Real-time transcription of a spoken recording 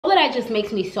All of that just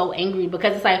makes me so angry,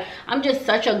 because it's like, I'm just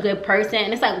such a good person,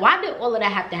 and it's like, why did all of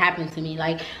that have to happen to me?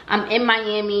 Like, I'm in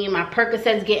Miami, my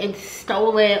Percocets getting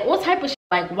stolen, all type of shit.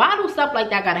 Like, why do stuff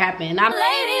like that gotta happen? I'm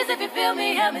ladies, if you feel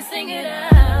me, help me sing it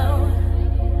out.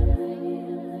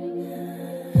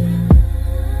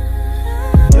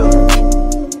 Yo,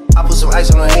 I put some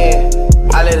ice on her hand,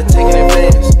 I let her take it in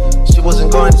advance. She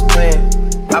wasn't going as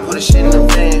planned, I put her shit in the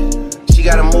van. She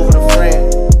gotta move with a friend.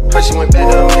 But she went back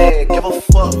to her man, give a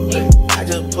fuck. I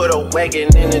just put a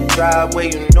wagon in the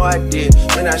driveway, you know I did.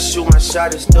 When I shoot my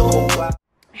shot, it still go wild.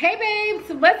 Hey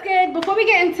babes, what's good? Before we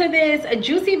get into this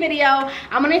juicy video,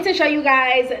 I'm going to show you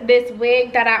guys this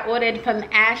wig that I ordered from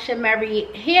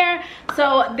Ashimary Hair.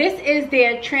 So this is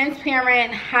their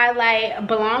transparent highlight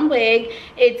blonde wig.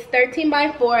 It's 13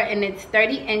 by 4 and it's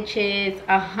 30 inches,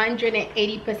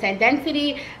 180%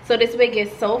 density. So this wig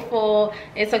is so full,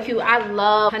 it's so cute. I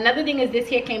love. Another thing is this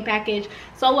hair came packaged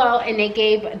so well, and they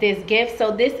gave this gift.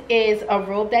 So this is a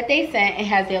robe that they sent. It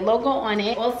has their logo on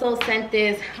it. Also sent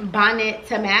this bonnet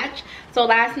to match. So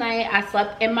last night I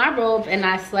slept in my robe and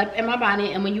I slept in my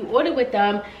bonnet, and when you order with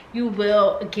them, you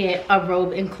will get a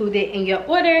robe included in your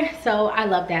order. So I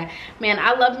love that. Man,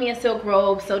 I love me a silk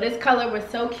robe. So this color was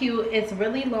so cute. It's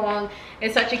really long.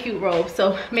 It's such a cute robe.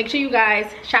 So make sure you guys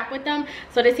shop with them.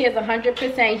 So this here is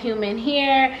 100% human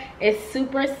hair. It's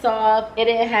super soft. It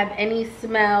didn't have any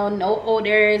smell, no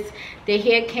odors. The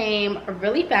hair came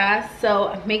really fast.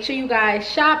 So make sure you guys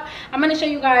shop. I'm going to show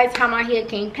you guys how my hair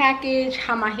came packaged,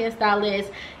 how my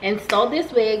hairstylist installed this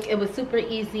wig. It was super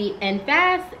easy and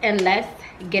fast, and let's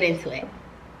get into it.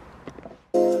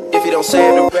 If you don't say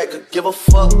it the record, give a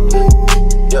fuck.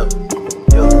 Yo,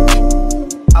 yo.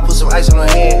 I put some ice on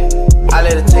her hand, I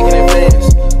let her take it in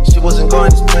advance. She wasn't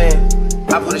going as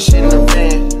planned, I put her shit in the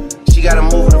van. She gotta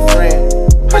move with a friend.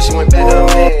 But she went back to her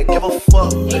man, give a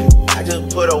fuck. I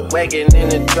just put a wagon in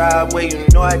the driveway, you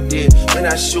know I did. When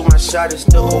I shoot my shot, it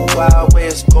still go wild, where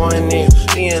it's going in.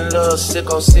 Me and little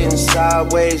sicko sitting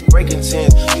sideways, breaking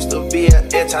tents. Used to be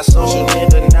an antisocial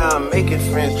nigga, now I'm making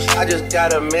friends. I just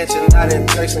got a mansion out in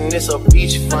Turks and it's a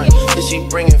beachfront. If she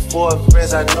bringing 4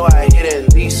 friends, I know I hit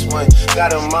at least one.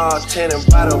 Got them all tanning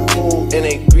by the pool and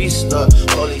they greased up.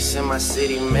 Police in my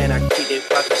city, man, I keep their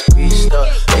pockets greased up.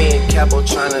 Me and Capo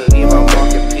trying to leave, I'm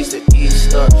walking piece to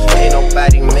Easter. Ain't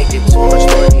nobody making too much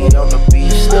money on the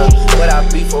beach stuff. But I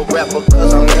be for rapper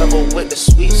cause I'm never with the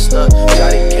sweet stuff.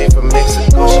 Johnny came from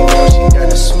Mexico, she know she got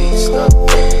the sweet stuff.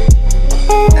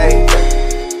 Hey,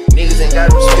 niggas ain't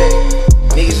got respect,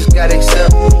 niggas just gotta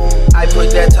accept. I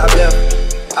put that top left,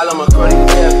 I love my crony to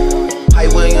death.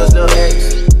 Hype Williams, Lil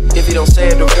X. If you don't say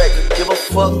it the record, give a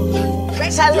fuck.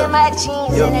 Rex, I live my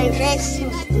jeans and they Rex.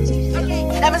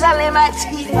 Ever I live my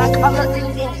teeth, I come up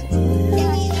in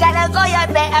this. Gotta go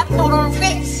your back, I put on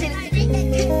Rex.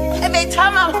 Every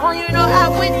time I'm home, you know I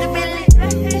went to Billy.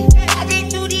 I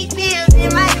did do these pills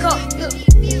in my cup.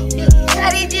 I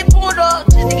did just pulled up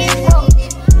just to get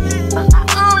fucked.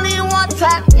 I only one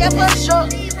time, yeah, for sure.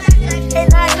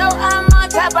 And I know I'm on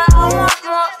top, but I want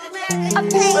more.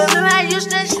 Remember I used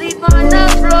to sleep on the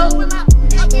floor.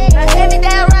 I every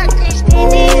day rock,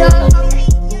 stay up.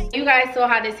 You guys saw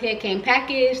how this hair came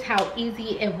packaged, how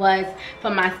easy it was for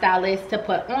my stylist to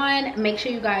put on. Make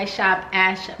sure you guys shop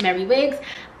Ashimary Wigs.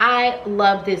 I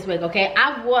love this wig, okay?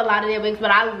 I wore a lot of their wigs, but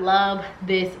I love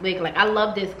this wig. Like, I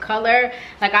love this color.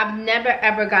 Like, I've never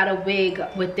ever got a wig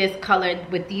with this color,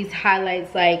 with these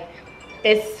highlights. Like,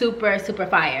 it's super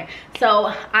fire.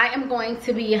 So I am going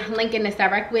to be linking this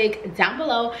direct wig down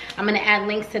below. I'm going to add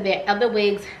links to their other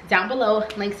wigs down below,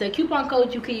 links to a coupon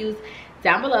code you can use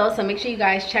down below. So make sure you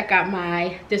guys check out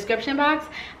my description box.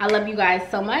 I love you guys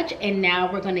so much, and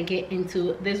now we're going to get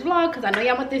into this vlog because I know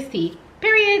y'all want this tea,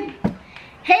 period.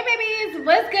 Hey babies,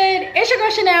 what's good? It's your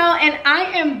girl Chanel, and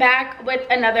I am back with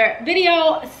another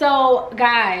video. So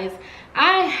guys,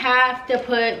 I have to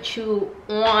put you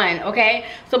on, okay?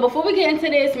 So before we get into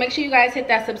this, make sure you guys hit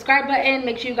that subscribe button.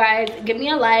 Make sure you guys give me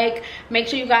a like. Make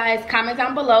sure you guys comment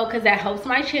down below because that helps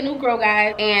my channel grow,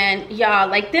 guys. And y'all,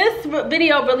 like, this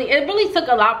video it really took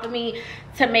a lot for me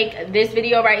to make this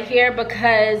video right here,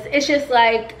 because it's just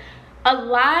like a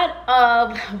lot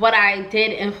of what I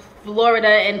did in Florida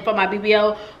and for my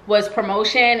BBL was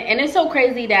promotion. And it's so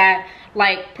crazy that,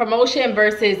 like, promotion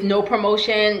versus no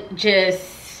promotion,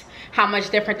 just how much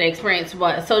different the experience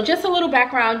was. So just a little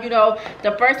background, you know,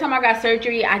 the first time I got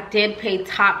surgery, I did pay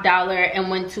top dollar and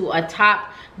went to a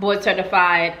top board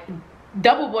certified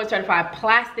double board certified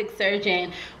plastic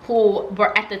surgeon who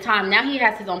were at the time, now he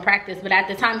has his own practice, but at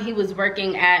the time he was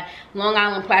working at Long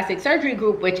Island Plastic Surgery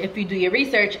Group, which if you do your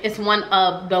research, it's one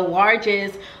of the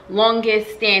largest,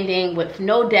 longest standing with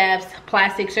no deaths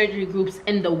plastic surgery groups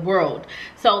in the world.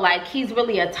 So like he's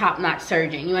really a top-notch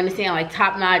surgeon, you understand, like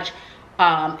top-notch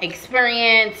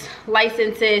experience,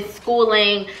 licenses,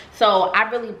 schooling. So I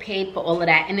really paid for all of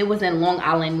that, and it was in Long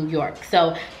Island, New York.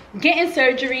 So getting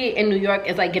surgery in New York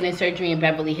is like getting surgery in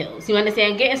Beverly Hills, you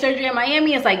understand? Getting surgery in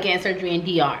Miami is like getting surgery in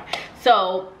DR.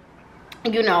 So,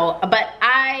 you know, but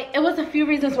it was a few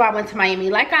reasons why I went to Miami.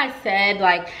 Like I said,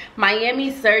 like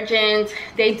Miami surgeons,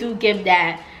 they do give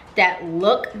that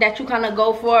look that you kind of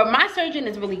go for. My surgeon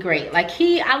is really great. Like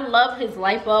I love his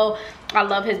lipo, I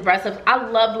love his breast lift, I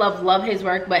love his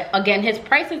work. But again, his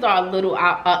prices are a little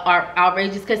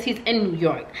outrageous because he's in New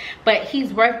York, but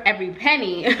he's worth every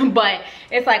penny. But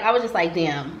it's like, I was just like,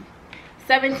 damn,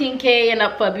 $17K and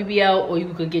up for a BBL, or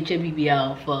you could get your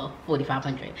BBL for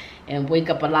 $4,500 and wake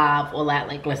up alive, all that.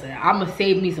 Like, listen, I'm gonna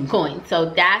save me some coins. So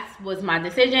that was my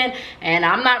decision, and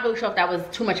I'm not really sure if that was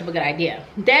too much of a good idea.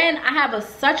 Then I have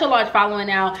such a large following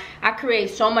now. I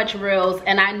create so much reels,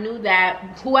 and I knew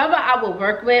that whoever I would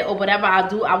work with or whatever I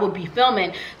do, I would be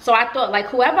filming. So I thought, like,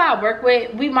 whoever I work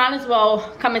with, we might as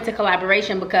well come into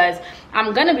collaboration, because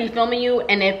I'm gonna be filming you,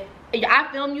 and if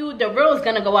I film you, the reel is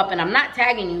gonna go up, and I'm not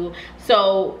tagging you,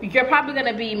 so you're probably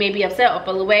gonna be maybe upset or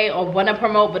feel away or want to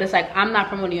promote, but it's like, I'm not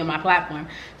promoting you on my platform.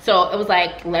 So it was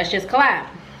like, let's just collab.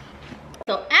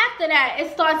 So after that,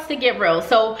 it starts to get real.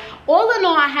 So all in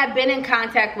all, I had been in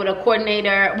contact with a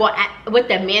coordinator, well, with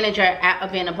the manager at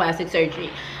Havana Plastic Surgery.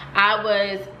 I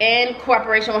was in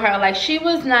cooperation with her. Like, she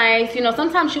was nice, you know.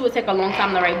 Sometimes she would take a long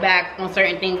time to write back on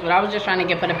certain things, but I was just trying to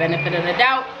give her the benefit of the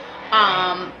doubt.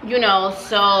 You know,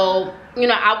 so, you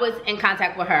know, I was in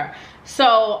contact with her.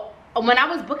 So when I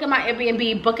was booking my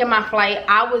Airbnb, booking my flight,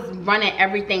 I was running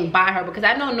everything by her, because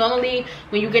I know normally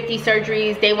when you get these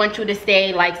surgeries, they want you to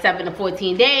stay like 7 to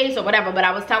 14 days or whatever. But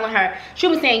I was telling her, she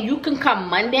was saying, you can come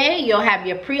Monday, you'll have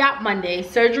your pre-op Monday,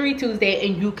 surgery Tuesday,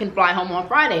 and you can fly home on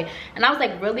Friday. And I was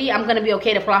like, really? I'm gonna be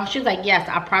okay to fly? She was like, yes,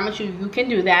 I promise you, you can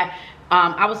do that.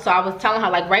 I was telling her,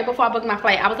 like, right before I booked my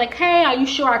flight, I was like, hey, are you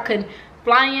sure I could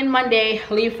fly in Monday,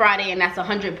 leave Friday, and that's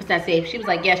 100% safe? She was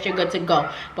like, yes, you're good to go.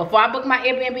 Before I booked my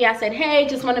Airbnb, I said, hey,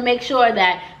 just want to make sure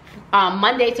that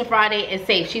Monday to Friday is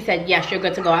safe. She said, yes, you're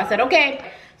good to go. I said,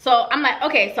 okay. So I'm like,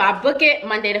 okay, so I book it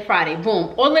Monday to Friday.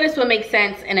 Boom. All of this will make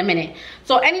sense in a minute.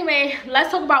 So anyway, let's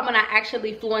talk about when I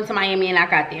actually flew into Miami and I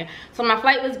got there. So my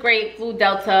flight was great. Flew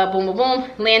Delta, boom, boom,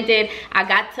 boom, landed. I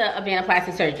got to Havana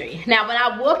Plastic Surgery. Now, when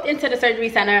I walked into the surgery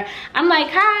center, I'm like,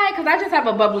 hi, because I just have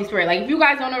a bubbly spirit. Like, if you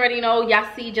guys don't already know, y'all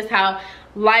see just how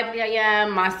lively I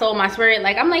am, my soul, my spirit.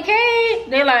 Like, I'm like, hey.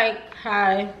 They're like,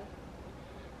 hi.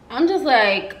 I'm just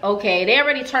like, okay, they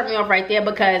already turned me off right there,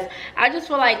 because I just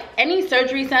feel like any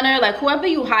surgery center, like whoever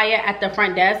you hire at the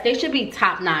front desk, they should be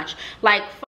top notch. Like,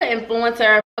 fuck the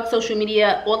influencer, fuck social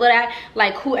media, all of that.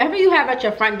 Like, whoever you have at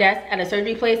your front desk at a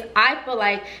surgery place, I feel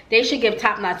like they should give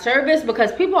top notch service,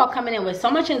 because people are coming in with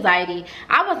so much anxiety.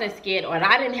 I wasn't scared, or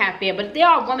I didn't have fear, but there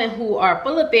are women who are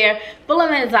full of fear, full of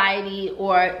anxiety,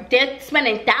 or they're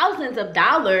spending thousands of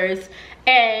dollars.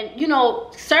 And, you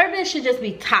know, service should just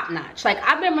be top notch. Like,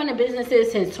 I've been running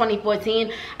businesses since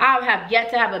 2014. I have yet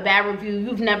to have a bad review.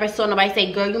 You've never saw nobody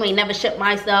say, girl, you ain't never shipped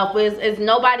my stuff. It's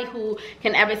nobody who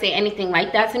can ever say anything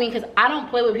like that to me, because I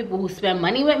don't play with people who spend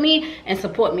money with me and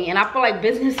support me. And I feel like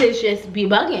businesses just be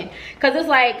bugging, because it's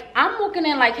like, I'm walking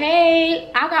in like,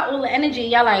 hey, I got all the energy.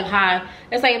 Y'all like, hi.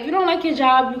 It's like, if you don't like your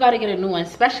job, you got to get a new one,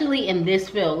 especially in this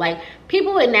field. Like,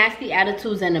 people with nasty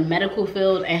attitudes in the medical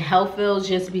field and health fields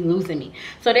just be losing me.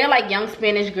 So they're like young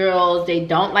Spanish girls. They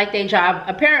don't like their job,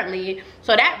 apparently.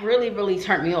 So that really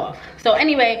turned me off. So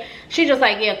anyway, she just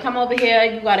like, yeah, come over here.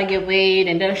 You got to get weighed.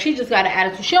 And then she just got an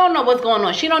attitude. She don't know what's going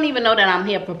on. She don't even know that I'm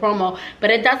here for promo. But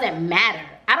it doesn't matter.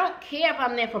 I don't care if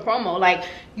I'm there for promo. Like,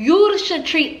 you should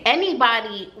treat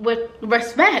anybody with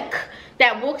respect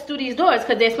that walks through these doors,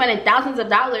 because they're spending thousands of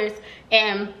dollars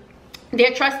and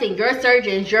they're trusting your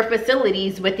surgeons, your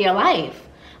facilities with their life.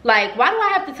 Like, why do I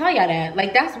have to tell y'all that?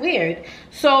 Like, that's weird.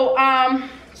 So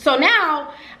so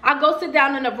now I go sit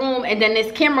down in the room, and then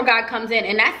this camera guy comes in,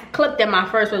 and that's clipped in my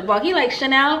first vlog. He like,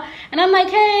 Chanel, and I'm like,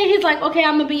 hey. He's like, okay,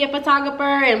 I'm gonna be your photographer,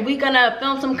 and we gonna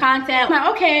film some content. I'm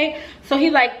like, okay. So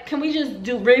he's like, can we just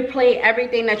replay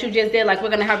everything that you just did? Like, we're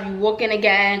gonna have you walk in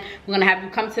again, we're gonna have you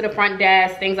come to the front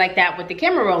desk, things like that, with the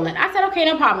camera rolling. I said, okay,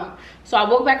 no problem. So I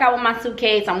walk back out with my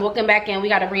suitcase, I'm walking back in, we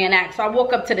gotta reenact. So I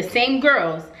walk up to the same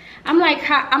girls. I'm like,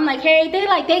 hey,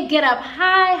 they get up,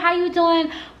 hi, how you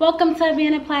doing? Welcome to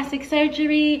Havana Plastic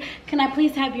Surgery. Can I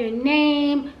please have your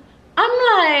name? I'm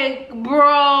like,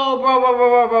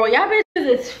 bro, y'all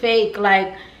bitches is fake.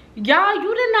 Like, y'all,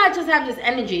 you did not just have this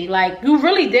energy. Like, you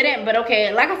really didn't. But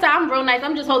okay, like I said, I'm real nice.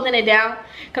 I'm just holding it down,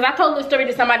 because I told the story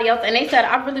to somebody else and they said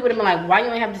I really would have been like, why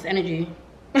you ain't have this energy?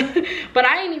 But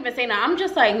I ain't even saying that. I'm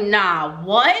just like, nah,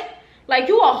 what? Like,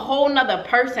 you a whole nother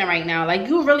person right now. Like,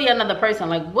 you really another person.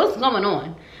 Like, what's going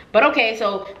on? But okay,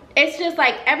 so it's just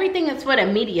like everything is for the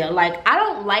media. Like, I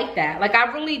don't like that. Like,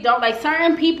 I really don't. Like,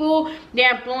 certain people,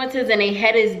 their influences and their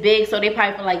head is big, so they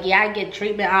probably feel like, yeah, I get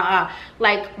treatment.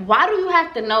 Like, why do you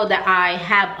have to know that I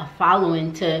have a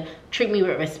following to treat me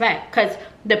with respect? Because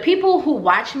the people who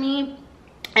watch me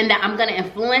and that I'm gonna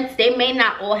influence, they may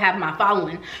not all have my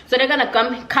following, so they're gonna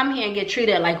come here and get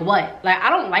treated like what? Like, I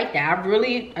don't like that.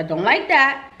 I don't like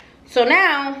that. So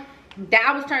now that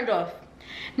I was turned off.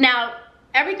 Now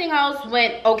everything else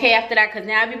went okay after that, because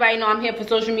now everybody know I'm here for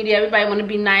social media. Everybody want to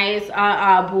be nice.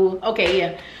 Boo. Okay,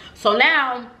 yeah. So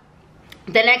now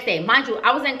the next day, mind you,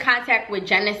 I was in contact with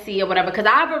Genesee or whatever, because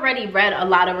I've already read a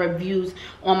lot of reviews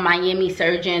on Miami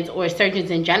surgeons or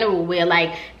surgeons in general, where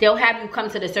like they'll have you come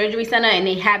to the surgery center and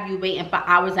they have you waiting for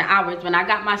hours and hours. When I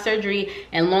got my surgery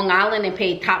in Long Island and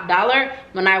paid top dollar,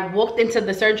 when I walked into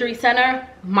the surgery center,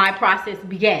 my process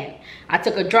began. I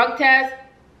took a drug test.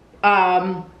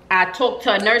 I talked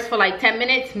to a nurse for like 10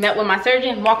 minutes, met with my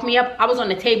surgeon, walked me up. I was on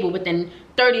the table within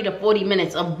 30 to 40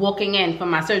 minutes of walking in for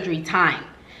my surgery time.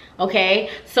 Okay,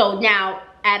 so now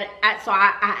so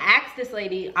I asked this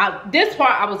lady, this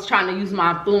part I was trying to use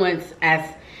my influence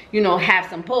as, you know, have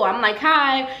some pull. I'm like,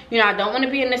 hi, you know, I don't want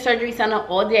to be in the surgery center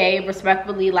all day,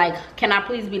 respectfully, like, can I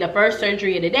please be the first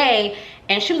surgery of the day?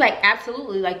 And she was like,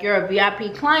 absolutely, like, you're a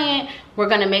VIP client, we're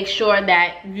gonna make sure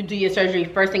that you do your surgery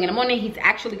first thing in the morning. He's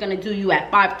actually gonna do you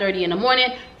at 5:30 in the morning,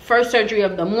 first surgery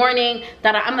of the morning.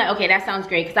 I'm like, okay, that sounds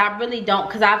great, because I really don't,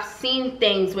 because I've seen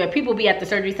things where people be at the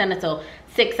surgery center till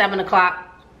 6, 7 o'clock.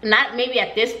 Not maybe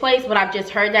at this place, but I've just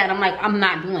heard that and I'm like, I'm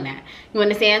not doing that. You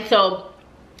understand? So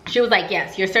she was like,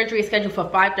 yes, your surgery is scheduled for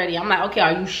 5:30. I'm like, okay,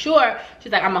 are you sure?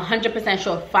 She's like, I'm 100%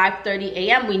 sure. 5:30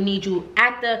 a.m. we need you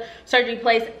at the surgery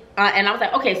place. And I was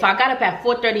like, okay, so I got up at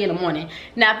 4:30 in the morning.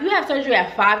 Now, if you have surgery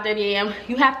at 5:30 a.m.,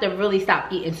 you have to really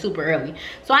stop eating super early.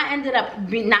 So I ended up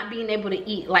not being able to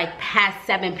eat like past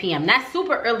 7 p.m. That's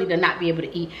super early to not be able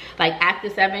to eat like after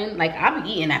 7. Like, I'll be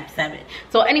eating after 7.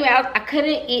 So anyway, I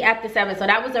couldn't eat after 7. So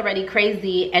that was already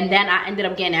crazy. And then I ended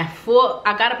up getting at 4.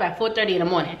 I got up at 4:30 in the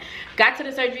morning. Got to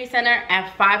the surgery center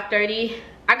at 5:30.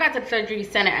 I got to the surgery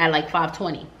center at like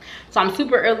 5:20. So I'm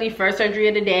super early, first surgery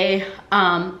of the day.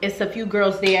 It's a few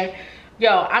girls there.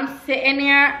 Yo, I'm sitting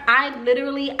there. I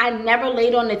never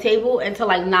laid on the table until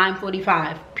like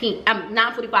 9:45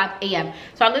 a.m.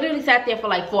 So I literally sat there for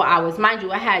like 4 hours. Mind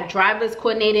you, I had drivers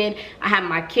coordinated. I had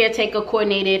my caretaker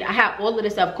coordinated. I had all of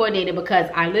this stuff coordinated because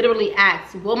I literally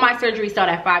asked, will my surgery start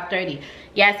at 5:30?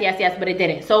 Yes, but it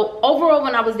didn't. So overall,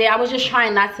 when I was there, I was just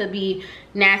trying not to be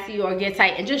nasty or get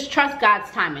tight and just trust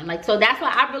God's timing. Like, so that's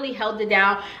why I really held it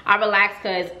down. I relaxed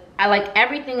because I like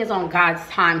everything is on God's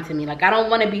time to me. Like, I don't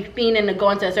want to be fiending to go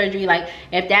into a surgery. Like,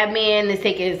 if that man is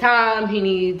taking his time, he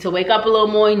needs to wake up a little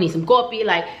more, he needs some coffee.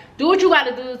 Like, do what you got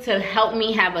to do to help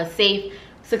me have a safe,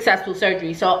 successful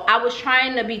surgery. So I was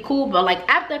trying to be cool, but like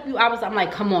after a few hours, I'm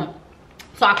like, come on.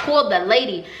 So I called the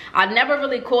lady. I never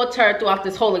really called her throughout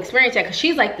this whole experience yet, because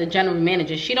she's like the general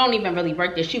manager. She don't even really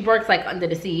work there. She works like under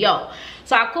the CEO.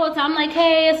 So I called her. I'm like,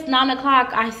 hey, it's 9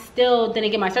 o'clock. I still didn't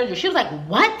get my surgery. She was like,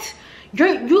 what?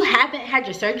 You haven't had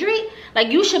your surgery? Like,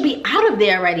 you should be out of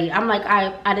there already. I'm like,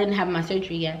 I didn't have my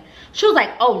surgery yet. She was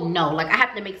like, oh no, like I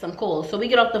have to make some calls. So we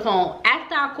get off the phone.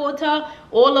 After I called her,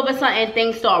 all of a sudden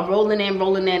things start rolling in.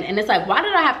 And it's like, why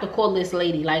did I have to call this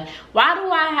lady? Like, why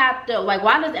do I have to, like,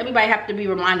 why does everybody have to be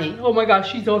reminded, oh my gosh,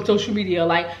 she's on social media?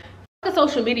 Like, fuck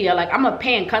social media. Like, I'm a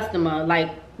paying customer, like,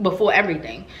 before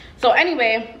everything. So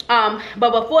anyway,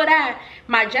 but before that,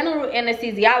 my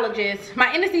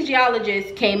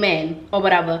anesthesiologist came in or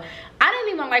whatever. I didn't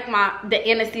even like the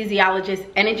anesthesiologist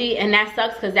energy, and that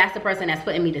sucks because that's the person that's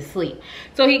putting me to sleep.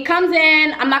 So he comes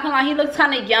in, I'm not gonna lie, he looks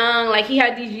kind of young, like he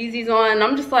had these Yeezys on.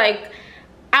 I'm just like,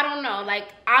 I don't know,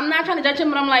 like, I'm not trying to judge him,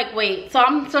 but I'm like, wait.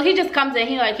 So he just comes in,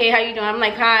 he like, hey, how you doing? I'm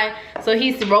like, hi. So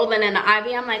he's rolling in the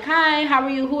IV. I'm like, hi, how are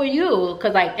you? Who are you?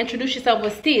 Because, like, introduce yourself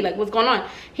with Steve. Like, what's going on?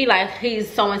 He like, he's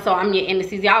so-and-so. I'm your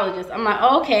anesthesiologist. I'm like,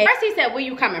 oh, okay. First he said, where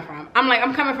you coming from? I'm like,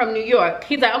 I'm coming from New York.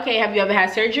 He's like, okay, have you ever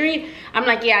had surgery? I'm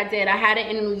like, yeah, I did. I had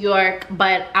it in New York,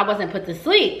 but I wasn't put to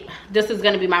sleep. This is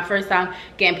going to be my first time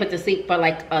getting put to sleep for,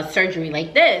 like, a surgery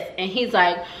like this. And he's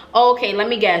like, oh, okay, let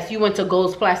me guess. You went to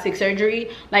Gold's Plastic Surgery?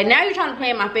 Like, now you're trying to play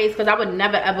in my face because I would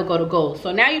never ever go to Gold.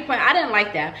 So now you play. I didn't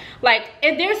like that. Like,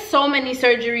 if there's so many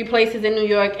surgery places in New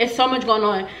York, it's so much going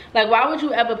on. Like, why would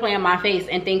you ever play in my face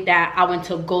and think that I went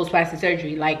to Gold's Plastic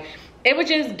Surgery? Like, it was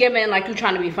just given like you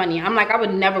trying to be funny. I'm like, I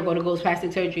would never go to Gold's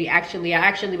Plastic Surgery. Actually, I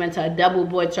actually went to a double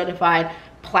board certified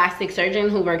plastic surgeon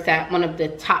who works at one of the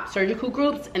top surgical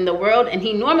groups in the world, and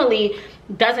he normally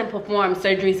doesn't perform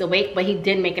surgeries awake, but he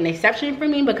did make an exception for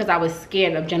me because I was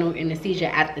scared of general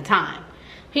anesthesia at the time.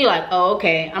 He like, oh,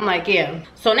 okay. I'm like, yeah.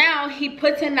 So now he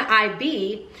puts in the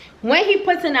IV. When he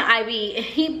puts in the IV,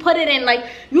 he put it in, like,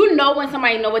 you know when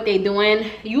somebody know what they're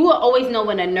doing. You will always know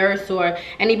when a nurse or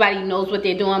anybody knows what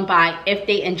they're doing by if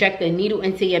they inject a needle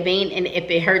into your vein and if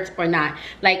it hurts or not.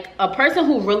 Like, a person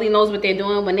who really knows what they're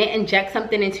doing, when they inject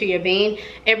something into your vein,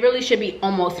 it really should be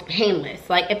almost painless.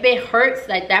 Like, if it hurts,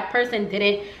 like, that person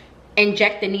didn't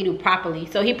inject the needle properly.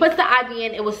 So he puts the IV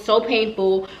in. It was so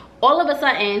painful. All of a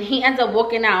sudden, he ends up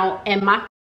walking out, and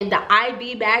the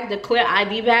IV bag, the clear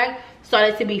IV bag,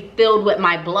 started to be filled with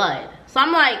my blood. So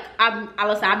I'm like,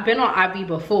 listen, I've been on IV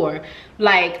before.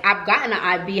 Like, I've gotten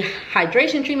an IV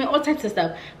hydration treatment, all types of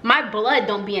stuff. My blood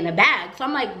don't be in the bag. So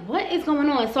I'm like, what is going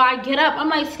on? So I get up. I'm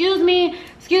like, excuse me.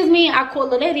 I call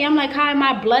the lady. I'm like, hi,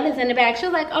 my blood is in the bag.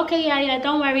 She's like, okay, yeah,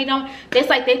 don't worry. It's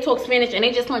like they talk Spanish, and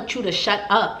they just want you to shut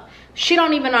up. She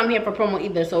don't even know I'm here for promo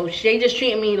either. So they just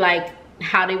treat me like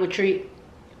how they would treat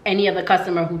any other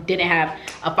customer who didn't have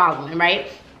a following,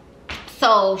 right?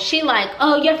 So she like,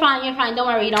 oh, you're fine, don't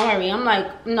worry. I'm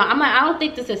like, no, I don't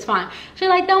think this is fine. She's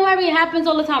like, don't worry, it happens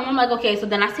all the time. I'm like, okay. So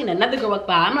then I seen another girl walk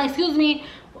by. I'm like, excuse me,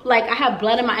 like, I have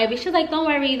blood in my IV. She's like, don't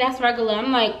worry, that's regular.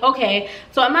 I'm like, okay.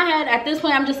 So in my head at this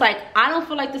point, I'm just like, I don't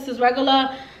feel like this is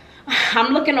regular.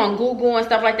 I'm looking on Google and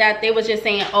stuff like that. They was just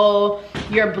saying, oh,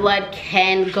 your blood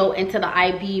can go into the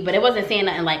IV, but it wasn't saying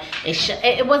nothing like it should.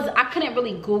 It was, I couldn't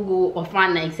really Google or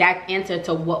find the exact answer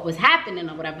to what was happening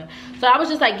or whatever. So I was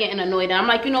just like getting annoyed, and I'm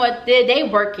like, you know what, they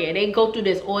work here, they go through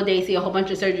this all day, see a whole bunch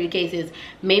of surgery cases.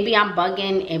 Maybe I'm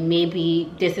bugging and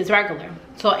maybe this is regular.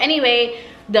 So anyway,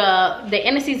 the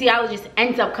anesthesiologist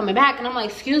ends up coming back, and I'm like,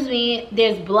 excuse me,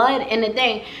 there's blood in the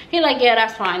thing. He like, yeah,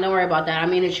 that's fine, don't worry about that. I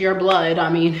mean, it's your blood, I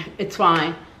mean, it's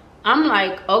fine. I'm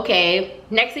like, okay.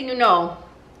 Next thing you know,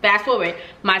 fast forward,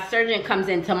 my surgeon comes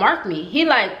in to mark me. He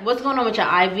like, what's going on with your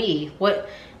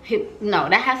IV? No,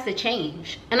 that has to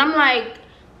change. And I'm like,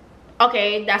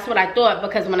 okay, that's what I thought,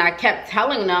 because when I kept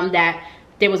telling them that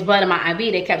there was blood in my IV,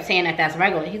 they kept saying that that's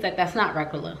regular. He's like, that's not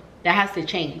regular, that has to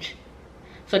change.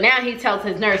 So now he tells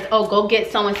his nurse, oh, go get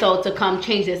so-and-so to come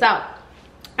change this out.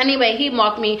 Anyway, he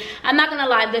marked me. I'm not gonna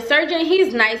lie, the surgeon,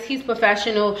 he's nice, he's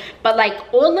professional, but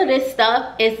like all of this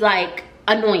stuff is like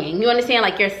annoying. You understand?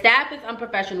 Like, your staff is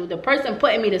unprofessional. The person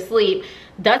putting me to sleep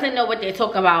doesn't know what they're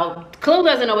talking about.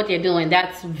 Clearly doesn't know what they're doing.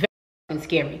 That's very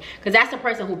scary, because that's the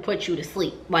person who puts you to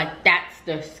sleep. Like, that's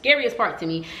the scariest part to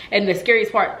me, and the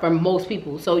scariest part for most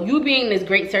people. So you being this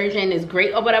great surgeon is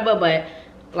great or whatever, but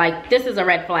like, this is a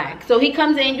red flag. So he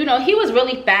comes in, you know, he was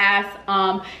really fast.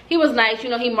 He was nice, you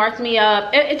know, he marked me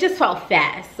up. It just felt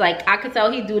fast. Like, I could tell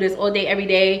he do this all day, every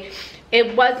day.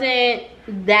 It wasn't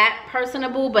that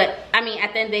personable, but I mean,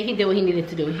 at the end of the day, he did what he needed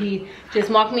to do. He just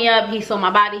marked me up. He saw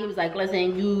my body. He was like,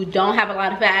 listen, you don't have a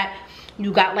lot of fat.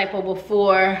 You got lipo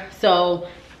before, so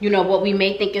you know what we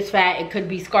may think is fat, it could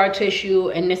be scar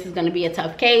tissue, and this is going to be a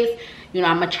tough case. You know,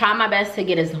 I'm gonna try my best to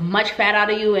get as much fat out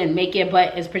of you and make your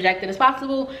butt as projected as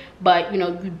possible, but you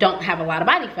know, you don't have a lot of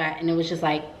body fat. And it was just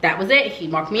like, that was it. He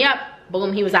marked me up,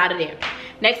 boom, he was out of there.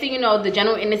 Next thing you know, the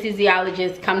general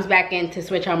anesthesiologist comes back in to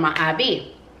switch on my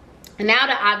IV, and now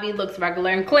the IV looks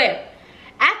regular and clear.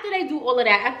 After they do all of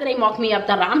that, after they mark me up,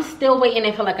 I'm still waiting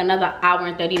there for like another hour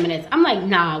and 30 minutes. I'm like,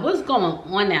 nah, what's going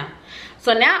on now?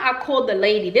 So now I called the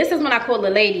lady. This is when I called the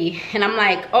lady, and I'm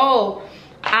like, oh,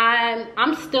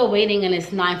 I'm still waiting, and it's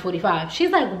 9:45.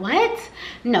 She's like, what?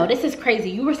 No, this is crazy.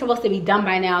 You were supposed to be done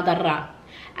by now.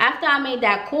 After I made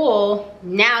that call,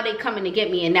 now they coming to get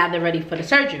me, and now they're ready for the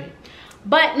surgery.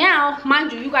 But now,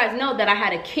 mind you, you guys know that I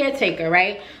had a caretaker,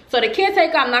 right? So the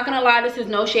caretaker, I'm not gonna lie, this is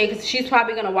no shade because she's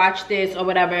probably gonna watch this or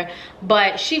whatever,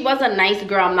 but she was a nice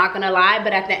girl, I'm not gonna lie.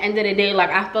 But at the end of the day,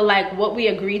 like, I feel like what we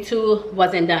agreed to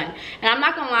wasn't done. And I'm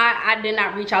not gonna lie, I did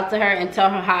not reach out to her and tell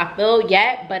her how I feel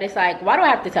yet, but it's like, why do I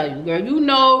have to tell you, girl? You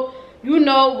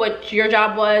know what your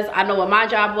job was, I know what my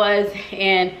job was,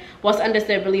 and what's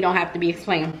understood really don't have to be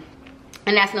explained.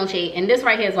 And that's no shade. And this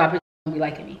right here is why people don't be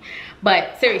liking me.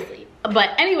 But seriously.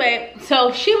 But anyway,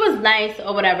 so she was nice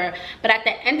or whatever, but at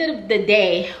the end of the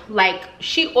day, like,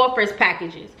 she offers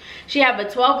packages. She have a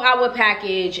 12-hour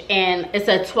package, and it's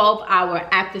a 12-hour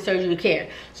after surgery care.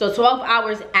 So 12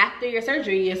 hours after your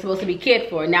surgery, you're supposed to be cared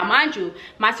for. Now, mind you,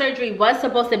 my surgery was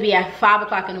supposed to be at 5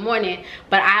 o'clock in the morning,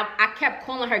 but I kept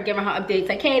calling her, giving her updates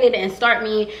like, hey, they didn't start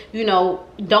me, you know,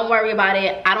 don't worry about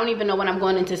it. I don't even know when I'm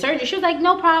going into surgery. She was like,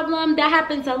 no problem, that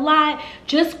happens a lot.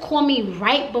 Just call me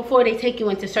right before they take you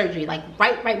into surgery, like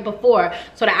right before,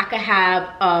 so that I could have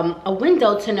a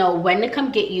window to know when to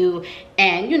come get you.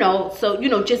 And, you know, so, you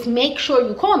know, just make sure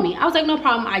you call me. I was like, no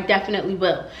problem, I definitely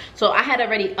will. So I had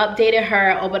already updated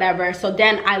her or whatever. So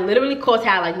then I literally called her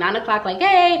at like 9 o'clock, like,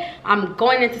 hey, I'm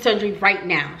going into surgery right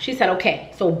now. She said,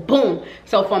 okay. So boom.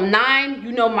 So from 9,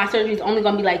 you know, my surgery is only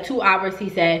gonna be like 2 hours, he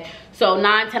said. So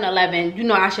 9, 10, 11, you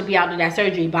know, I should be out of that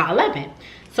surgery by 11.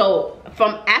 So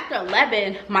from after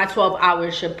 11, my 12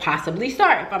 hours should possibly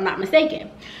start, if I'm not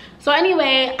mistaken. So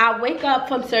anyway, I wake up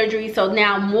from surgery. So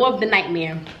now more of the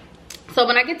nightmare. So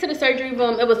when I get to the surgery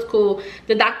room, it was cool.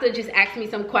 The doctor just asked me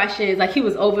some questions. Like, he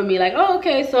was over me, like, oh,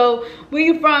 okay, so where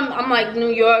you from? I'm like, New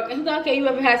York. And he's like, okay, you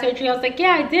ever had surgery? I was like,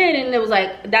 yeah, I did. And it was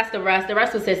like, that's the rest. The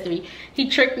rest was history. He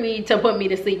tricked me to put me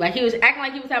to sleep. Like, he was acting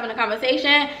like he was having a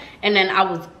conversation, and then I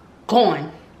was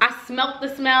gone. I smelt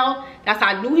the smell. That's how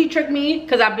I knew he tricked me,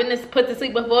 because I've been put to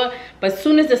sleep before. But as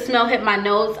soon as the smell hit my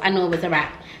nose, I knew it was a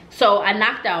wrap. So I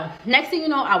knocked out. Next thing you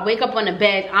know, I wake up on the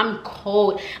bed. I'm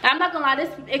cold. I'm not gonna lie, this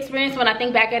experience, when I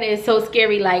think back at it, is so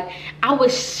scary. Like, I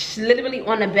was literally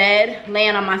on the bed,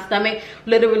 laying on my stomach,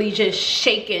 literally just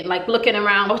shaking, like looking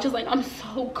around. I was just like, I'm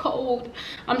so cold.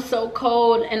 I'm so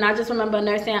cold. And I just remember a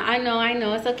nurse saying, I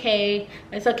know, it's okay.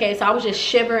 It's okay. So I was just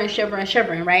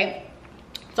shivering, right?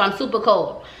 So I'm super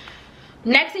cold.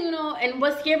 Next thing you know, and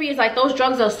what's scary is, like, those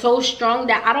drugs are so strong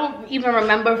that I don't even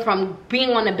remember from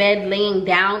being on the bed, laying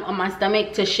down on my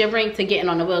stomach, to shivering, to getting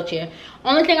on the wheelchair.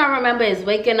 Only thing I remember is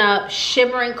waking up,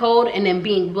 shivering cold, and then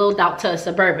being wheeled out to a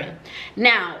Suburban.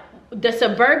 Now, the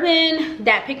Suburban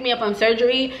that picked me up on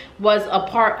surgery was a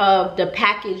part of the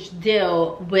package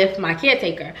deal with my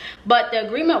caretaker. But the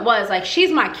agreement was, like,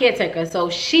 she's my caretaker, so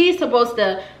she's supposed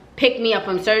to pick me up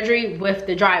from surgery with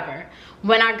the driver.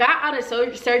 When I got out of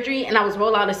surgery and I was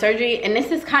rolled out of surgery, and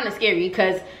this is kind of scary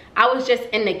because I was just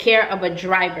in the care of a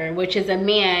driver, which is a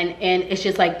man, and it's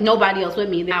just like nobody else with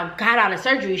me. When I got out of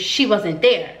surgery, she wasn't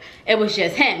there. It was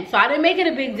just him. So I didn't make it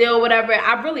a big deal, whatever.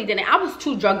 I really didn't. I was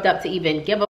too drugged up to even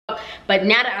give a fuck. But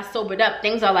now that I sobered up,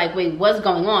 things are like, wait, what's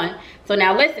going on? So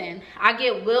now listen, I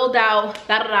get wheeled out,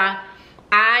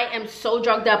 I am so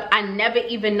drugged up, I never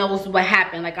even knows what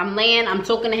happened. Like, I'm laying, I'm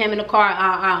talking to him in the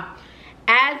car,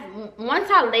 once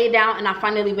I lay down and I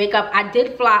finally wake up, I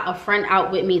did fly a friend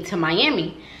out with me to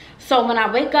Miami. So when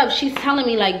I wake up, she's telling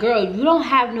me, like, girl, you don't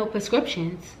have no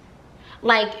prescriptions.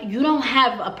 Like, you don't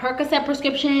have a Percocet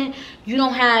prescription. You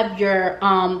don't have your,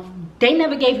 they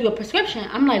never gave you a prescription.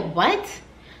 I'm like, what?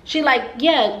 She like,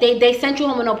 yeah, they sent you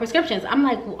home with no prescriptions. I'm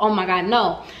like, oh my God,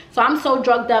 no. So I'm so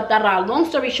drugged up. Long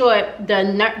story short,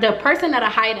 the person that I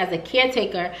hired as a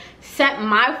caretaker sent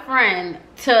my friend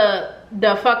to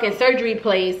the fucking surgery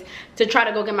place to try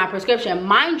to go get my prescription.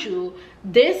 Mind you,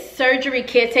 this surgery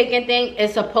caretaking thing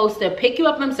is supposed to pick you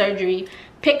up from surgery,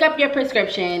 pick up your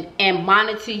prescription, and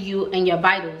monitor you and your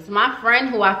vitals. My friend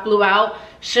who I flew out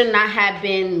should not have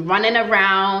been running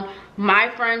around. My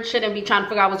friend shouldn't be trying to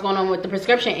figure out what's going on with the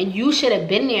prescription, and you should have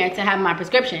been there to have my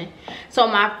prescription. So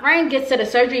my friend gets to the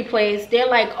surgery place. They're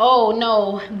like, oh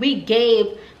no, we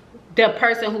gave the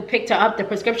person who picked her up the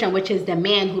prescription, which is the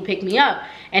man who picked me up,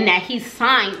 and that he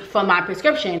signed for my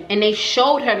prescription. And they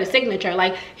showed her the signature,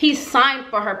 like he signed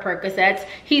for her Percocets,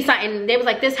 he signed. And they was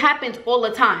like, this happens all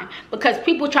the time because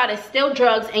people try to steal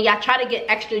drugs and y'all try to get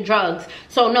extra drugs.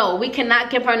 So no, we cannot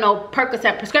give her no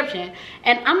Percocet prescription.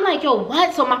 And I'm like, yo,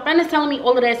 what? So my friend is telling me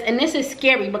all of this, and this is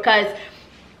scary because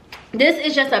this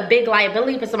is just a big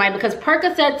liability for somebody, because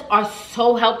Percocets are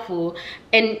so helpful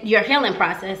in your healing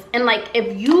process. And like,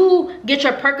 if you get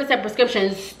your Percocet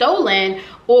prescription stolen,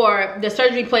 or the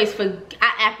surgery place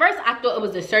at first I thought it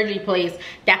was the surgery place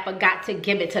that forgot to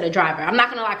give it to the driver. I'm not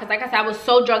gonna lie, because like I said, I was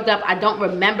so drugged up, I don't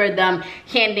remember them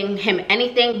handing him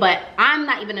anything. But I'm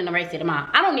not even in the right state of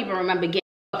mind. I don't even remember getting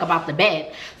about the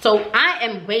bed, so I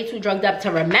am way too drugged up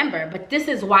to remember. But this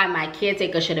is why my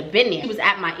caretaker should have been there. He was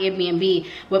at my Airbnb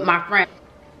with my friend.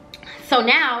 So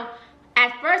now,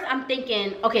 at first I'm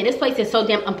thinking, okay, this place is so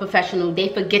damn unprofessional, they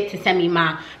forget to send me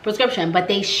my prescription. But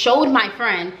they showed my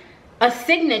friend a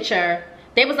signature.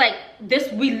 They was like,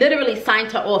 this, we literally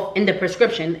signed her off in the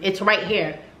prescription, it's right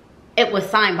here, it was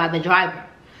signed by the driver.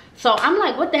 So I'm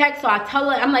like, what the heck? So I tell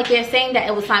her, I'm like, they're saying that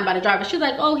it was signed by the driver. She's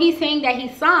like, oh, he's saying that he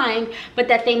signed, but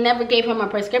that they never gave him a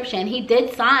prescription. He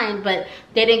did sign, but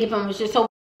they didn't give him a prescription. So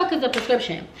what is a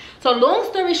prescription? So long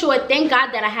story short, thank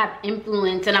God that I have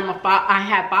influence and I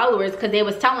have followers, because they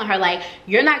was telling her, like,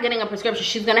 you're not getting a prescription.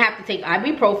 She's gonna have to take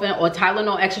ibuprofen or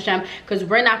Tylenol extra strength, because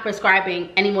we're not prescribing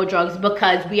any more drugs,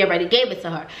 because we already gave it to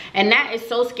her. And that is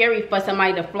so scary for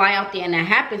somebody to fly out there and that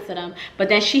happens to them. But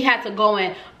then she had to go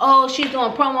in, oh, she's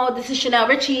doing promo, this is Chanel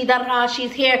Richie, da da da,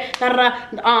 she's here, da da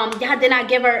da. Y'all did not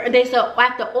give her. They, so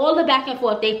after all the back and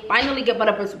forth, they finally give her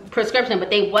a prescription, but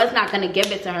they was not gonna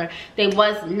give it to her. They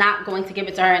was not going to give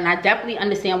it to her. And I definitely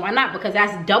understand why not, because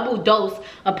that's double dose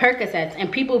of Percocets,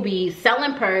 and people be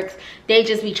selling perks. They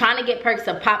just be trying to get perks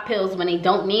to pop pills when they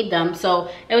don't need them. So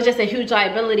it was just a huge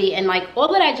liability. And like, all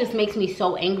of that just makes me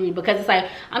so angry, because it's like,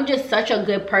 I'm just such a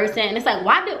good person, and it's like,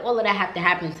 why did all of that have to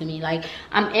happen to me? Like,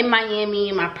 I'm in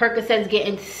Miami, my Percocets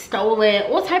getting stolen,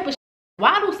 all type of shit.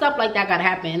 Why do stuff like that gotta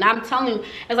happen? And I'm telling you,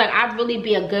 it's like, I really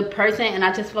be a good person, and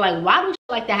I just feel like, why do shit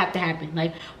like that have to happen?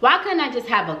 Like, why couldn't I just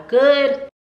have a good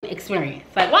experience?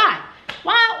 Like, why the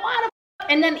f?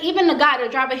 And then even the guy, the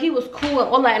driver, he was cool and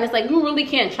all that. And it's like, you really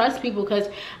can't trust people, because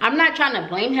I'm not trying to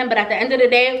blame him, but at the end of the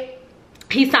day,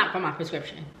 he signed for my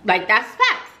prescription. Like, that's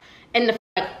facts. And the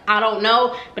like, I don't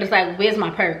know, but it's like, where's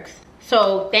my perks?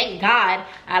 So thank God,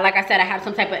 like I said, I have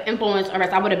some type of influence, or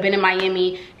else I would have been in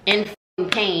Miami in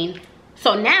pain.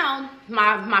 So now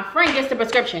my friend gets the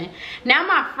prescription. Now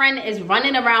my friend is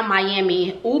running around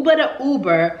Miami, Uber to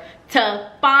Uber,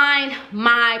 to find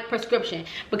my prescription,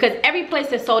 because every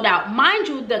place is sold out. Mind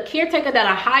you, the caretaker that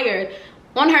I hired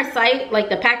on her site, like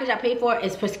the package I paid for,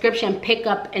 is prescription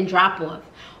pickup and drop off.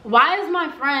 Why is my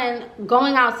friend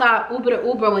going outside Uber to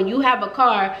Uber when you have a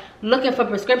car looking for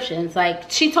prescriptions? Like,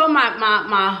 she told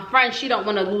my friend she don't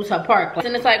want to lose her park.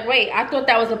 And it's like, wait, I thought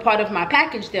that was a part of my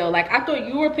package deal. Like, I thought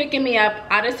you were picking me up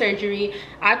out of surgery.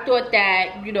 I thought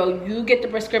that, you know, you get the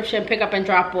prescription, pick up and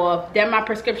drop off. Then my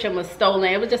prescription was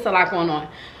stolen. It was just a lot going on.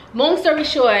 Long story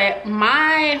short,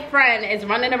 my friend is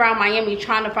running around Miami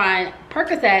trying to find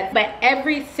Percocets, but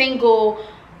every single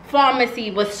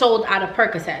pharmacy was sold out of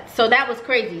Percocets. So that was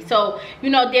crazy. So, you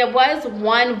know, there was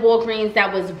one Walgreens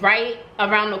that was right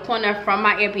around the corner from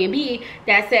my Airbnb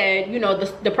that said, you know,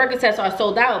 the Percocets are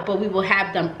sold out, but we will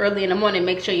have them early in the morning,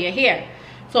 make sure you're here.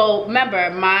 So remember,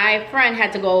 my friend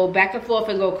had to go back and forth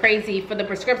and go crazy for the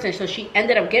prescription, so she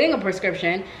ended up getting a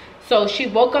prescription. So she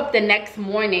woke up the next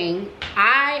morning.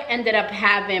 I ended up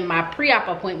having my pre-op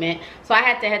appointment, so I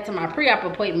had to head to my pre-op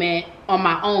appointment on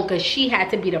my own, because she had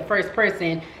to be the first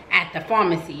person at the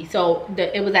pharmacy. So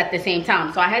it was at the same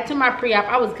time. So I had to my pre-op.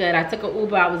 I was good. I took an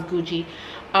Uber. I was Gucci.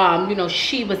 You know,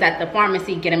 she was at the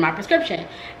pharmacy getting my prescription.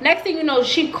 Next thing you know,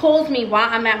 she calls me while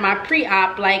I'm at my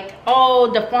pre-op, like,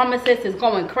 oh, the pharmacist is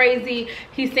going crazy.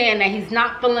 He's saying that he's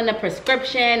not filling the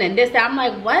prescription and this, that. I'm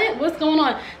like, what? What's going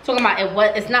on? Talking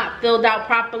about it's not filled out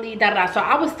properly, da da da. So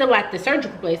I was still at the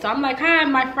surgical place. So I'm like, hi,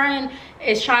 my friend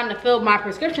is trying to fill my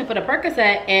prescription for the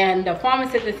Percocet, and the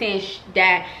pharmacist is saying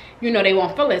that, you know, they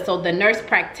won't fill it. So the nurse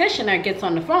practitioner gets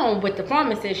on the phone with the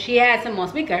pharmacist. She has him on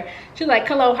speaker. She's like,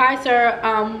 hello, hi sir,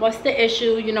 what's the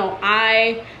issue? You know,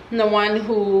 I'm the one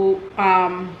who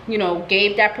you know,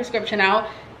 gave that prescription out.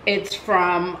 It's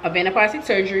from a venoplastic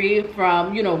surgery,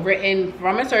 from, you know, written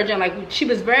from a surgeon. Like, she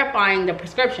was verifying the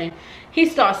prescription. He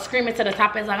starts screaming to the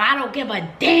top. It's like, I don't give a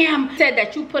damn. Said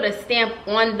that you put a stamp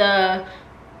on the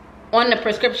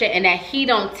prescription and that he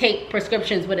don't take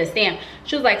prescriptions with a stamp.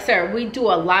 She was like, sir, we do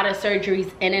a lot of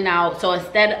surgeries in and out, so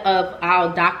instead of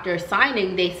our doctor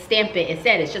signing, they stamp it.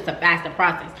 Instead, it's just a faster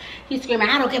process. He's screaming,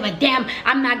 I don't give a damn.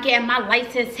 I'm not getting my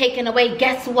license taken away.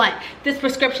 Guess what? This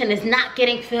prescription is not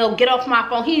getting filled. Get off my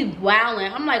phone. He's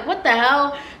wowing. I'm like, what the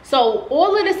hell? So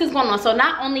all of this is going on. So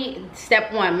not only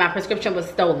step one, my prescription was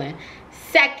stolen.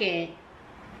 Second,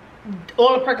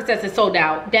 all the Percocets is sold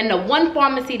out. Then the one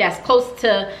pharmacy that's close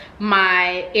to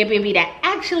my Airbnb that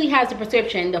actually has a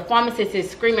prescription, the pharmacist is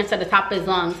screaming to the top of his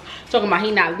lungs, talking about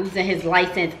he not losing his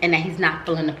license and that he's not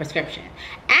filling the prescription.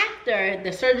 After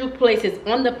the surgery place is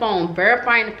on the phone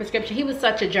verifying the prescription, he was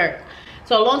such a jerk.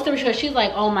 So long story short, she's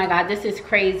like, oh my God, this is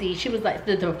crazy. She was like,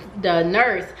 the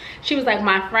nurse, she was like,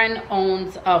 my friend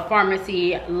owns a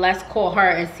pharmacy. Let's call her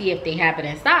and see if they have it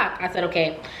in stock. I said,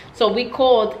 okay. So we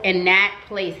called and that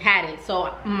place had it.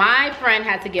 So my friend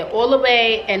had to get all the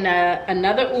way in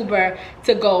another Uber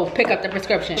to go pick up the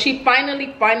prescription. She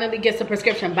finally gets the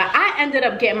prescription. But I ended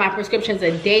up getting my prescriptions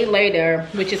a day later,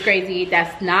 which is crazy.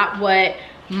 That's not what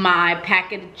my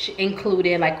package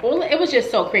included. Like, it was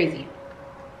just so crazy.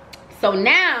 So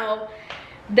now,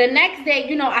 the next day,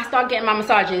 you know, I start getting my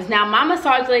massages. Now, my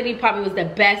massage lady probably was the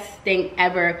best thing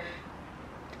ever.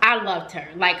 I loved her.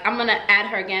 Like, I'm gonna add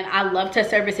her again. I loved her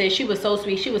services. She was so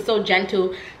sweet. She was so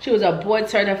gentle. She was a board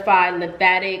certified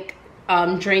lymphatic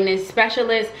drainage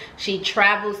specialist. She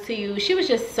travels to you. She was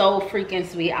just so freaking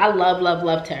sweet. I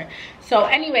loved her. So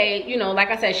anyway, you know, like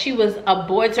I said, she was a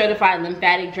board certified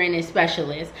lymphatic drainage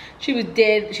specialist. She was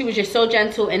just so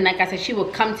gentle, and like I said, she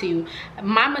would come to you.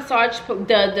 My massage,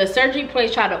 the surgery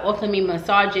place tried to offer me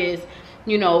massages,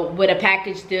 you know, with a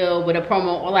package deal, with a promo,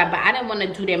 all that, but I didn't want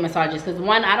to do their massages because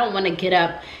one, I don't want to get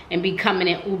up and be coming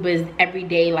in Ubers every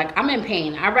day. Like, I'm in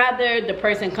pain. I'd rather the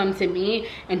person come to me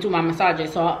and do my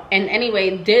massages. So, and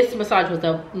anyway, this massage was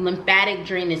a lymphatic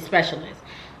drainage specialist.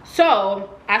 So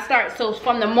so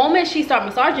from the moment she started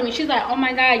massaging me, she's like, oh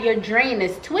my God, your drain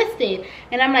is twisted.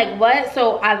 And I'm like, what?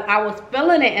 So I was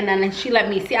feeling it, and then she let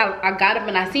me see. I got up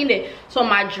and I seen it. So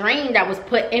my drain that was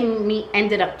put in me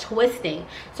ended up twisting.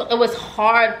 So it was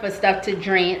hard for stuff to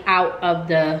drain out of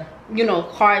the, you know,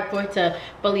 hard for it to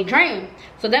fully drain.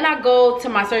 So then I go to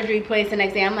my surgery place the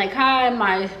next day. I'm like, hi,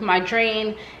 my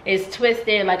drain is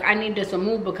twisted. Like, I need this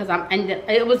removed because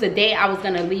it was the day I was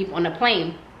gonna leave on the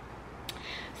plane.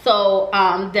 So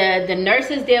the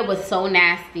nurses there was so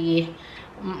nasty.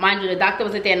 Mind you, the doctor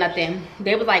wasn't there, nothing.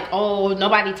 They was like, oh,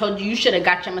 nobody told you should have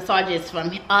got your massages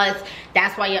from us.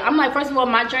 That's why I'm like, first of all,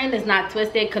 my drain is not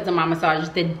twisted because of my massage.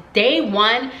 The day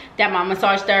one that my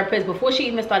massage therapist, before she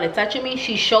even started touching me,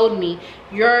 she showed me,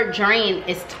 your drain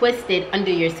is twisted under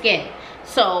your skin.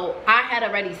 So I had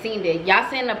already seen it. Y'all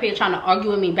sitting up here trying to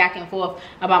argue with me back and forth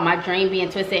about my drain being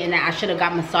twisted and that I should have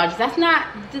got massages. That's not,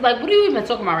 like, what are you even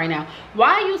talking about right now?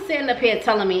 Why are you sitting up here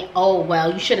telling me, oh,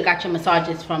 well, you should have got your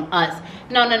massages from us?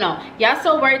 No. Y'all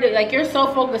so worried, like, you're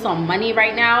so focused on money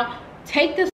right now.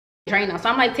 Take this drain out. So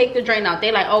I'm like, take the drain out.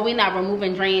 They like, oh, we not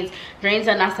removing drains. Drains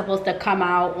are not supposed to come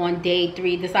out on day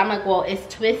 3. I'm like, well,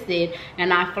 it's twisted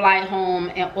and I fly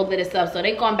home and all of this stuff. So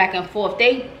they going back and forth.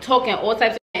 They talking all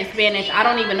types of in Spanish. I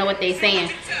don't even know what they saying.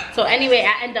 So anyway,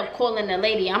 I end up calling the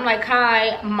lady. I'm like,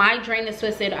 hi, my drain is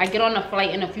twisted. I get on a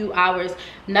flight in a few hours.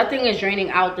 Nothing is draining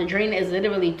out. The drain is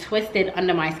literally twisted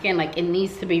under my skin. Like, it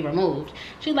needs to be removed.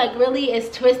 She's like, really?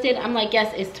 It's twisted? I'm like,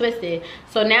 yes, it's twisted.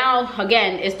 So now,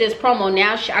 again, it's this promo.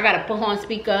 Now I gotta put her on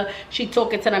speaker. She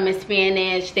talking to them in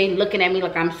Spanish. They looking at me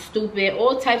like I'm stupid.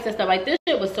 All types of stuff. Like, this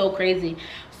shit was so crazy.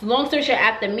 Long story short,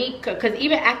 after me, because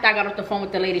even after I got off the phone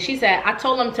with the lady, she said, I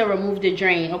told them to remove the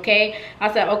drain, okay?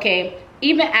 I said, okay.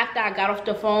 Even after I got off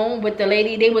the phone with the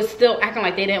lady, they was still acting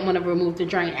like they didn't want to remove the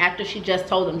drain after she just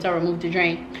told them to remove the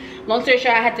drain. Long story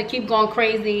short, I had to keep going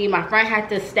crazy. My friend had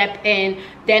to step in.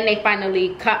 Then they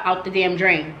finally cut out the damn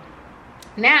drain.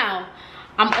 Now,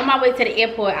 I'm on my way to the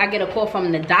airport. I get a call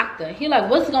from the doctor. He like,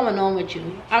 what's going on with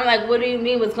you? I'm like, what do you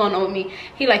mean what's going on with me?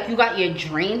 He like, you got your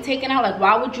drain taken out? Like,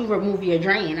 why would you remove your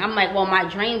drain? I'm like, well, my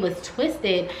drain was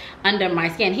twisted under my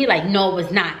skin. He like, no, it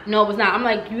was not. No, it was not. I'm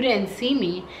like, you didn't see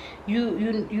me.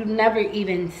 You never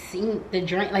even seen the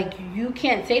drain. Like, you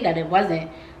can't say that it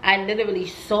wasn't. I literally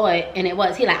saw it and it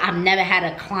was. He like, I've never had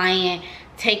a client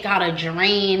take out a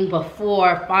drain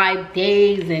before 5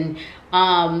 days, and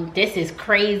this is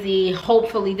crazy.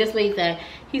 Hopefully, this way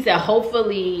he said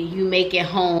hopefully you make it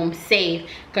home safe,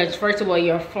 because first of all,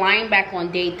 you're flying back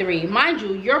on day 3. Mind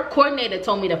you, your coordinator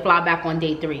told me to fly back on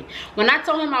day 3. When I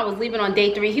told him I was leaving on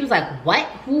day 3, he was like, what?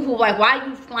 Who like, why are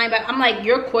you flying back? I'm like,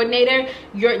 your coordinator,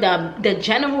 you're the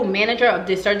general manager of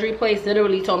this surgery place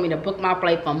literally told me to book my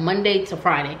flight from Monday to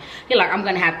Friday. He's like, I'm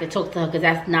gonna have to talk to her because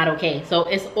that's not okay. So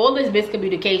it's all this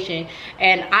miscommunication,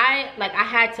 and I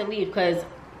had to leave because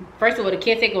first of all, the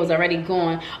caretaker was already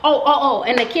gone. Oh,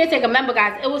 and the caretaker, remember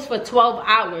guys, it was for 12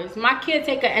 hours. My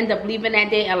caretaker ended up leaving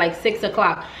that day at like 6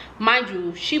 o'clock. Mind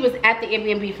you, she was at the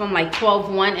Airbnb from like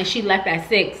 12:01 and she left at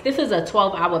 6. This is a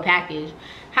 12-hour package.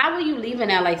 How are you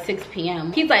leaving at like 6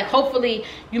 p.m? He's like, hopefully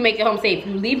you make it home safe.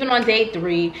 You leaving on day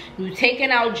 3, you taking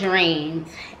out drains,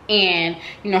 and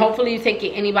you know, hopefully you take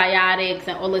your antibiotics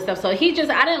and all this stuff. So I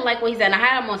didn't like what he said, and I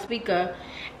had him on speaker,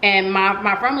 and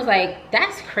my friend was like,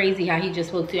 that's crazy how he just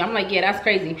spoke to you. I'm like, yeah, that's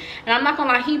crazy. And I'm not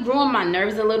gonna lie, he ruined my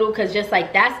nerves a little, because just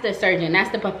like, that's the surgeon,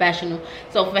 that's the professional.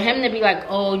 So for him to be like,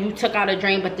 oh, you took out a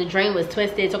drain, but the drain was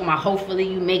twisted, talking about hopefully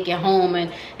you make it home,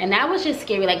 and that was just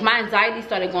scary. Like, my anxiety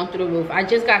started going through the roof. I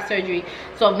just got surgery,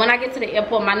 so when I get to the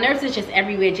airport, my nerves is just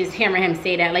everywhere, just hearing him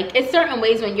say that. Like, it's certain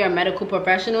ways when you're a medical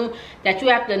professional that you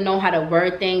have to know how to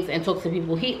word things and talk to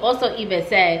people. He also even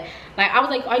said, like, I was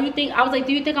like,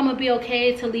 do you think I'm gonna be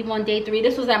okay to leave on day 3?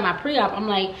 This was at my pre-op. I'm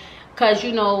like, because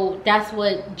you know, that's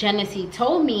what Genesee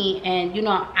told me, and you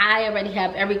know, I already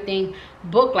have everything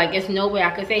booked. Like, it's no way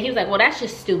I could say. He was like, well, that's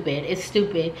just stupid. It's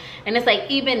stupid. And it's like,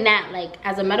 even that, like,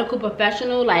 as a medical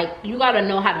professional, like, you gotta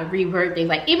know how to reword things.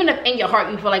 Like, even if in your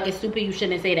heart you feel like it's stupid, you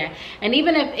shouldn't say that. And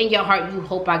even if in your heart you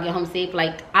hope I get home safe,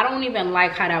 like, I don't even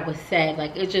like how that was said.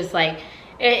 Like, it's just like,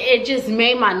 it just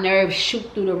made my nerves shoot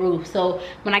through the roof. So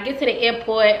when I get to the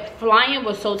airport, flying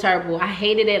was so terrible. I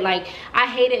hated it. Like, I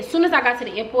hated it. As soon as I got to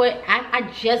the airport, I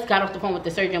just got off the phone with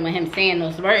the surgeon with him saying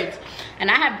those words,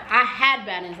 and I had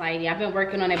bad anxiety. I've been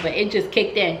working on it, but it just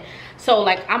kicked in. So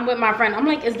like, I'm with my friend, I'm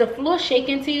like, is the floor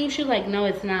shaking to you? She's like, no,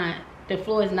 it's not. The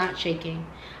floor is not shaking.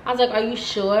 I was like, are you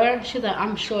sure? She's like,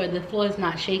 I'm sure the floor is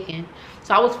not shaking.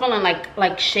 So I was feeling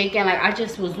like shaking, like I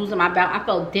just was losing my balance. I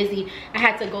felt dizzy. I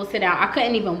had to go sit down. I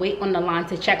couldn't even wait on the line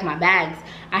to check my bags.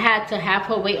 I had to have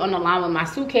her wait on the line with my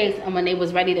suitcase, and when they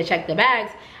was ready to check the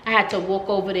bags, I had to walk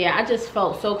over there. I just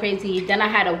felt so crazy. Then I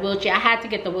had a wheelchair. I had to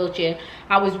get the wheelchair.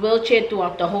 I was wheelchaired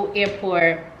throughout the whole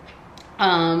airport.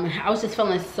 I was just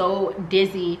feeling so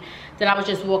dizzy that I was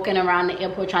just walking around the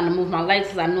airport trying to move my legs,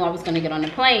 because I knew I was going to get on the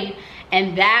plane.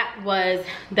 And that was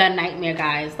the nightmare,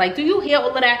 guys. Like, do you hear all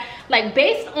of that? Like,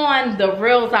 based on the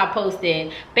reels I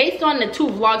posted, based on the 2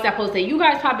 vlogs I posted, you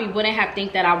guys probably wouldn't have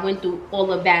think that I went through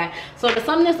all of that. So to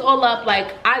sum this all up,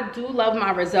 like, I do love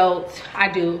my results. I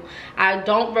do. I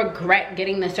don't regret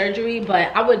getting the surgery,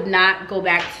 but I would not go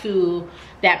back to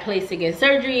that place to get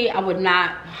surgery. I would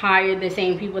not hire the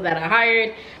same people that I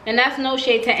hired, and that's no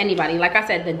shade to anybody. Like I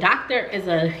said, the doctor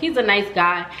he's a nice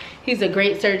guy. He's a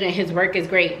great surgeon. His work is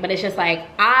great, but it's just like,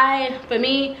 for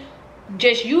me,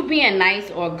 just you being nice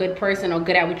or a good person or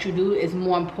good at what you do is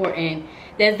more important.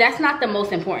 That's not the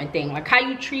most important thing. Like, how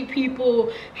you treat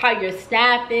people, how your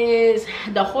staff is,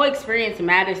 the whole experience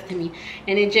matters to me.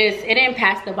 And it didn't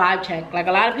pass the vibe check. Like,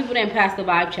 a lot of people didn't pass the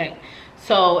vibe check.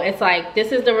 So it's like,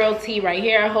 this is the real tea right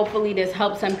here. Hopefully this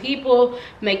helps some people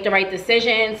make the right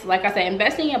decisions. Like I said,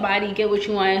 invest in your body, get what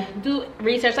you want, do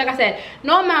research. Like I said,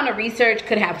 no amount of research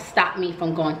could have stopped me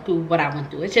from going through what I went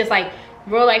through. It's just like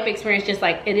real life experience, just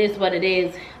like it is what it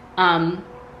is.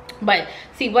 But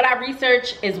see, what I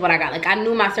researched is what I got. Like, I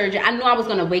knew my surgeon, I knew I was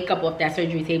gonna wake up off that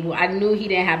surgery table. I knew he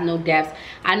didn't have no deaths.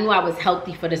 I knew I was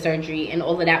healthy for the surgery, and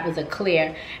all of that was a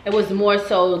clear. It was more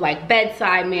so like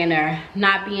bedside manner,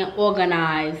 not being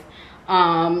organized,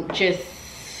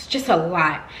 just a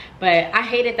lot. But I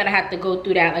hated that I had to go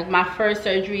through that. Like, my first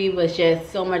surgery was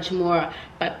just so much more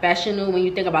professional. When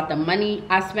you think about the money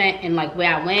I spent and like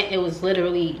where I went, it was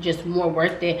literally just more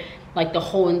worth it. Like, the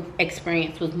whole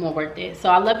experience was more worth it. So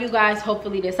I love you guys.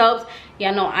 Hopefully this helps.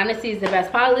 Yeah, no, honesty is the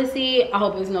best policy. I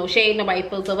hope it's no shade, nobody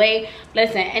feels away.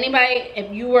 Listen, anybody, if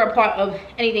you were a part of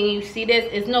anything, you see this,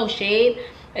 it's no shade.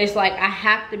 It's like, I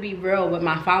have to be real with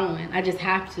my following. I just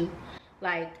have to.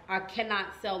 Like, I cannot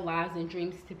sell lies and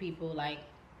dreams to people. Like,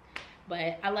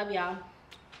 but I love y'all.